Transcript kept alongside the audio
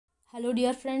Hello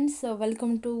dear friends,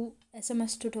 welcome to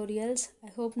SMS tutorials.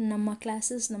 I hope ನಮ್ಮ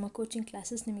classes, ನಮ್ಮ coaching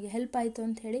classes ನಿಮಗೆ help ಆಯಿತು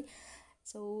ಅಂತ ಹೇಳಿ.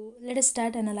 So let us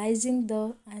start analyzing the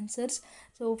answers.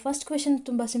 So first question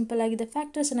ತುಂಬ simple ಆಗಿದೆ.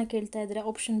 ಫ್ಯಾಕ್ಟರ್ಸನ್ನು ಕೇಳ್ತಾ ಇದ್ದಾರೆ.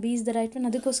 Option B is the right one.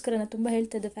 ಅದಕ್ಕೋಸ್ಕರ ನಾನು ತುಂಬ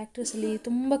ಹೇಳ್ತಾ ಇದ್ದೆ ಫ್ಯಾಕ್ಟರ್ಸಲ್ಲಿ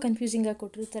ತುಂಬ ಕನ್ಫ್ಯೂಸಿಂಗ್ ಆಗಿ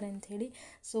ಕೊಟ್ಟಿರ್ತಾರೆ ಅಂತ ಹೇಳಿ.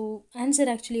 So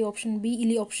answer actually option B,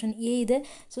 ಇಲ್ಲಿ ಆಪ್ಷನ್ ಎ ಇದೆ.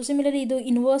 ಸೊ ಸಿಮಿಲರ್ಲಿ ಇದು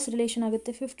ಇನ್ವರ್ಸ್ ರಿಲೇಷನ್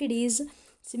ಆಗುತ್ತೆ. 50 days.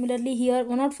 Similarly here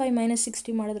 105 minus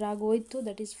 60 ಮಾಡಿದ್ರೆ ಆಗೋಯ್ತು,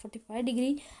 that is 45 degree.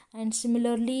 And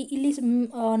similarly ಇಲ್ಲಿ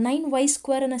 9y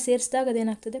ಸ್ಕ್ವೇರನ್ನು ಸೇರಿಸಿದಾಗ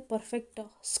ಅದೇನಾಗ್ತದೆ, ಪರ್ಫೆಕ್ಟ್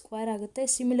ಸ್ಕ್ವೇರ್ ಆಗುತ್ತೆ.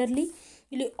 ಸಿಮಿಲರ್ಲಿ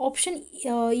ಇಲ್ಲಿ ಆಪ್ಷನ್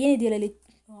ಏನಿದೆಯಲ್ಲ, ಇಲ್ಲಿ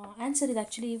ಆನ್ಸರ್ ಇದೆ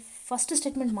ಆ್ಯಕ್ಚುಲಿ ಫಸ್ಟ್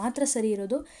ಸ್ಟೇಟ್ಮೆಂಟ್ ಮಾತ್ರ ಸರಿ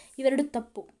ಇರೋದು, ಇವೆರಡು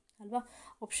ತಪ್ಪು ಅಲ್ವಾ,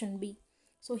 ಆಪ್ಷನ್ ಬಿ.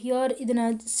 ಸೊ ಹಿಯರ್ ಇದನ್ನು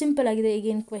ಸಿಂಪಲ್ ಆಗಿದೆ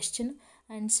ಈಗೇನು ಕ್ವೆಶ್ಚನ್.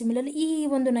 ಆ್ಯಂಡ್ ಸಿಮಿಲರ್ಲಿ ಈ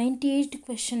ಒಂದು 98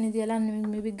 ಕ್ವೆಶ್ಚನ್ ಇದೆಯಲ್ಲ, ನಿಮಗೆ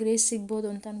ಮೇ ಬಿ ಗ್ರೇಸ್ ಸಿಗ್ಬೋದು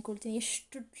ಅಂತ ಅಂದ್ಕೊಳ್ತೀನಿ.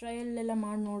 ಎಷ್ಟು ಟ್ರಯಲ್ಲೆಲ್ಲ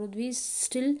ಮಾಡಿ ನೋಡಿದ್ವಿ,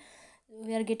 still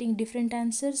we are getting different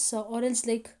answers, or else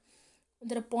like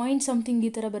ಒಂಥರ ಪಾಯಿಂಟ್ ಸಮಥಿಂಗ್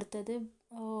ಈ ಥರ ಬರ್ತದೆ.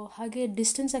 ಹಾಗೆ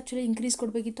ಡಿಸ್ಟೆನ್ಸ್ ಆ್ಯಕ್ಚುಲಿ ಇನ್ಕ್ರೀಸ್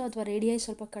ಕೊಡಬೇಕಿತ್ತು ಅಥವಾ ರೇಡಿಯೈ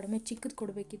ಸ್ವಲ್ಪ ಕಡಿಮೆ ಚಿಕ್ಕದು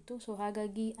ಕೊಡಬೇಕಿತ್ತು. ಸೊ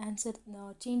ಹಾಗಾಗಿ ಆನ್ಸರ್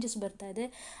ಚೇಂಜಸ್ ಬರ್ತಾ ಇದೆ.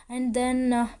 ಆ್ಯಂಡ್ ದೆನ್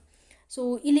ಸೊ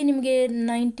ಇಲ್ಲಿ ನಿಮಗೆ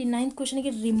 99th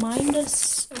ಕ್ವೆಶನಿಗೆ ರಿಮೈಂಡರ್ಸ್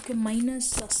ಓಕೆ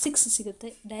 -6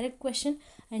 ಸಿಗುತ್ತೆ, direct question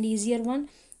and easier one.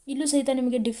 ಇಲ್ಲೂ ಸಹಿತ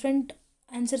ನಿಮಗೆ ಡಿಫ್ರೆಂಟ್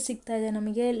ಆನ್ಸರ್ ಸಿಗ್ತಾ ಇದೆ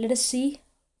ನಮಗೆ. Let us see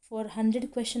for 100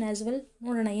 question as well,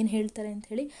 ನೋಡೋಣ ಏನು ಹೇಳ್ತಾರೆ ಅಂತ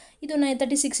ಹೇಳಿ. ಇದು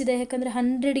 36 ಇದೆ, ಯಾಕಂದರೆ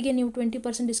 100ಗೆ ನೀವು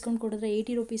 20% ಡಿಸ್ಕೌಂಟ್ ಕೊಡಿದ್ರೆ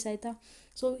 80 ರೂಪೀಸ್ ಆಯಿತಾ.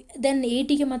 ಸೊ ದೆನ್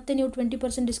 80ಗೆ ಮತ್ತೆ ನೀವು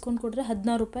 20% ಡಿಸ್ಕೌಂಟ್ ಕೊಟ್ಟರೆ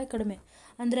 16 ರೂಪಾಯಿ ಕಡಿಮೆ,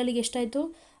 ಅಂದರೆ ಅಲ್ಲಿಗೆ ಎಷ್ಟಾಯಿತು,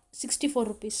 64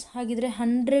 ರೂಪೀಸ್. ಹಾಗಿದ್ರೆ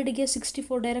 100ಗೆ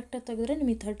 64 ಡೈರೆಕ್ಟಾಗಿ ತೆಗೆದ್ರೆ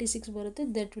ನಿಮಗೆ 36 ಬರುತ್ತೆ.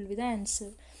 That will be the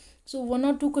answer. So 1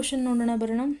 or 2 question ನೋಡೋಣ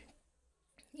ಬರೋಣ.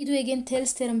 ಇದು ಎಗೇನ್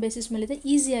ಥೆಲ್ಸ್ ಥಿಯರಮ್ ಬೇಸಿಸ್ ಮೇಲಿದೆ,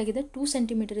 ಈಸಿ ಆಗಿದೆ. 2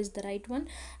 cm is the right one.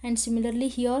 And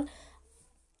similarly here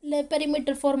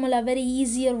perimeter formula, very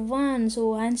easier one. So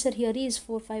answer here is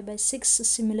 4 5 by 6.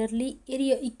 Similarly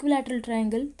area equilateral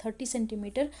triangle 30 cm,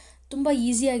 ತುಂಬ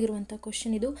easy ಆಗಿರುವಂಥ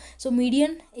question ಇದು. So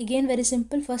median again very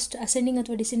simple, first ascending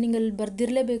ಅಥವಾ ಡಿಸೆಂಡಿಂಗಲ್ಲಿ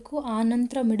ಬರ್ದಿರಲೇಬೇಕು. ಆ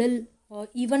ನಂತರ middle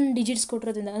even digits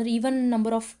ಕೊಟ್ಟಿರೋದ್ರಿಂದ, ಅಂದರೆ even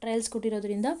number of trials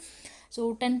ಕೊಟ್ಟಿರೋದ್ರಿಂದ so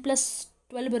 10 +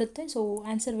 12 ಬರುತ್ತೆ. So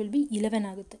answer will be 11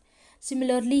 ಆಗುತ್ತೆ.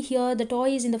 Similarly here the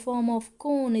toy is in the form of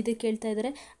cone, ಇದು ಕೇಳ್ತಾ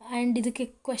ಇದ್ದಾರೆ. ಆ್ಯಂಡ್ ಇದಕ್ಕೆ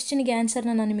ಕ್ವೆಶ್ಚನಿಗೆ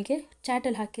ಆನ್ಸರ್ನ ನಾನು ನಿಮಗೆ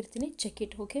ಚಾಟಲ್ಲಿ ಹಾಕಿರ್ತೀನಿ, check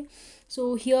it. Okay, so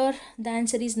here the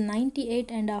answer is 98.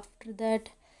 And after that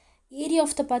area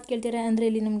of the path ಕೇಳ್ತಾರೆ, ಅಂದರೆ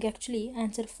ಇಲ್ಲಿ ನಮಗೆ ಆ್ಯಕ್ಚುಲಿ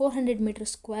ಆನ್ಸರ್ 400 ಮೀಟರ್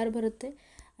ಸ್ಕ್ವೇರ್ ಬರುತ್ತೆ.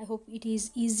 I hope it is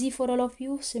easy for all of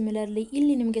you. Similarly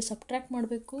ಇಲ್ಲಿ ನಿಮಗೆ ಸಬ್ಟ್ರ್ಯಾಕ್ಟ್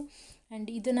ಮಾಡಬೇಕು, ಆ್ಯಂಡ್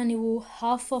ಇದನ್ನು ನೀವು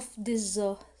ಹಾಫ್ ಆಫ್ ದಿಸ್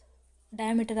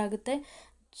ಡಯಾಮೀಟರ್ ಆಗುತ್ತೆ.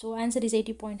 So answer is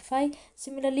 80.5.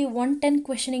 ಸಿಮಿಲರ್ಲಿ 110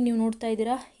 ಕ್ವೆಶನಿಗೆ ನೀವು ನೋಡ್ತಾ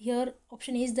ಇದ್ದೀರಾ. Here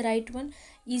option is the right one.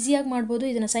 ಈಸಿಯಾಗಿ ಮಾಡ್ಬೋದು.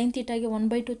 ಇದನ್ನು sin ಥೀಟಾಗೆ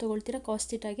 1/2 ತೊಗೊಳ್ತೀರಾ, cos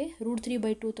ಥೀಟಾಗೆ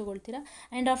 √3/2 ತೊಗೊಳ್ತೀರಾ.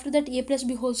 And after that a +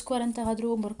 b whole square ಅಂತ ಆದರೂ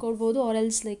ಬರ್ಕೊಳ್ಬೋದು, R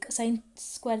else like sin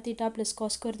square theta +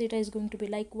 cos square theta is going to be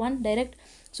like 1 direct.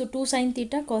 So 2 sin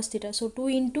theta cos theta, so 2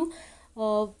 into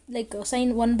like sin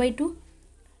 1/2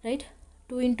 right,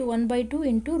 2 into 1/2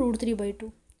 into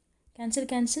 √3/2.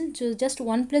 Cancel just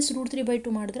 1 +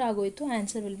 √3/2 ಮಾಡಿದ್ರೆ ಆಗೋಯಿತು.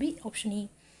 Answer will be option E.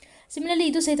 Similarly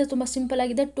ಇದು ಸಹಿತ ತುಂಬ simple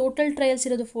ಆಗಿದೆ. Total trials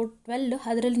ಇರೋದು 412.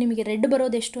 ಅದರಲ್ಲಿ ನಿಮಗೆ red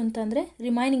ಬರೋದು ಎಷ್ಟು ಅಂತಂದರೆ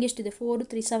ರಿಮೈನಿಂಗ್ ಎಷ್ಟಿದೆ, 4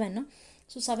 3 7.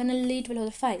 ಸೊ 7ಅಲ್ಲಿ 12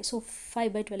 ಹೋದರೆ 5. So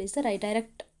 5/12 is the right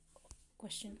direct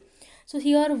question. So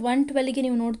here 112ಗೆ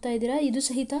ನೀವು ನೋಡ್ತಾ ಇದ್ದೀರಾ. ಇದು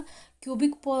ಸಹಿತ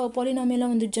ಕ್ಯೂಬಿಕ್ ಪಾಲಿನಾಮಿಯಲ್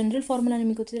ಒಂದು ಜನರಲ್ ಫಾರ್ಮುಲಾ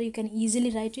ನಿಮಗೆ ಗೊತ್ತಿದ್ರೆ you can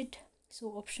easily right it. So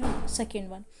option second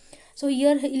one. So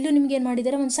ಇಲ್ಲೂ ನಿಮ್ಗೆ ಏನು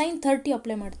ಮಾಡಿದ್ದಾರೆ, ಒಂದು sin 30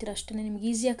 ಅಪ್ಲೈ ಮಾಡ್ತೀರಾ ಅಷ್ಟೇ. ನಿಮ್ಗೆ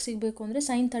ಈಸಿಯಾಗಿ ಸಿಗಬೇಕು ಅಂದರೆ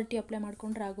sin 30 ಅಪ್ಲೈ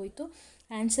ಮಾಡ್ಕೊಂಡ್ರೆ ಆಗೋಯಿತು.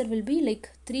 Answer will be like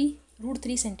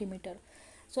 √3 cm.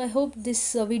 So I hope this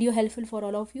video helpful for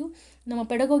all of you. ನಮ್ಮ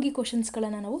ಪೆಡಗೋಗಿ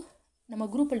ಕ್ವಶನ್ಸ್ಗಳನ್ನು ನಾವು ನಮ್ಮ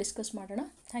ಗ್ರೂಪಲ್ಲಿ ಡಿಸ್ಕಸ್ ಮಾಡೋಣ.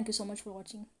 Thank you so much for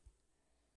watching.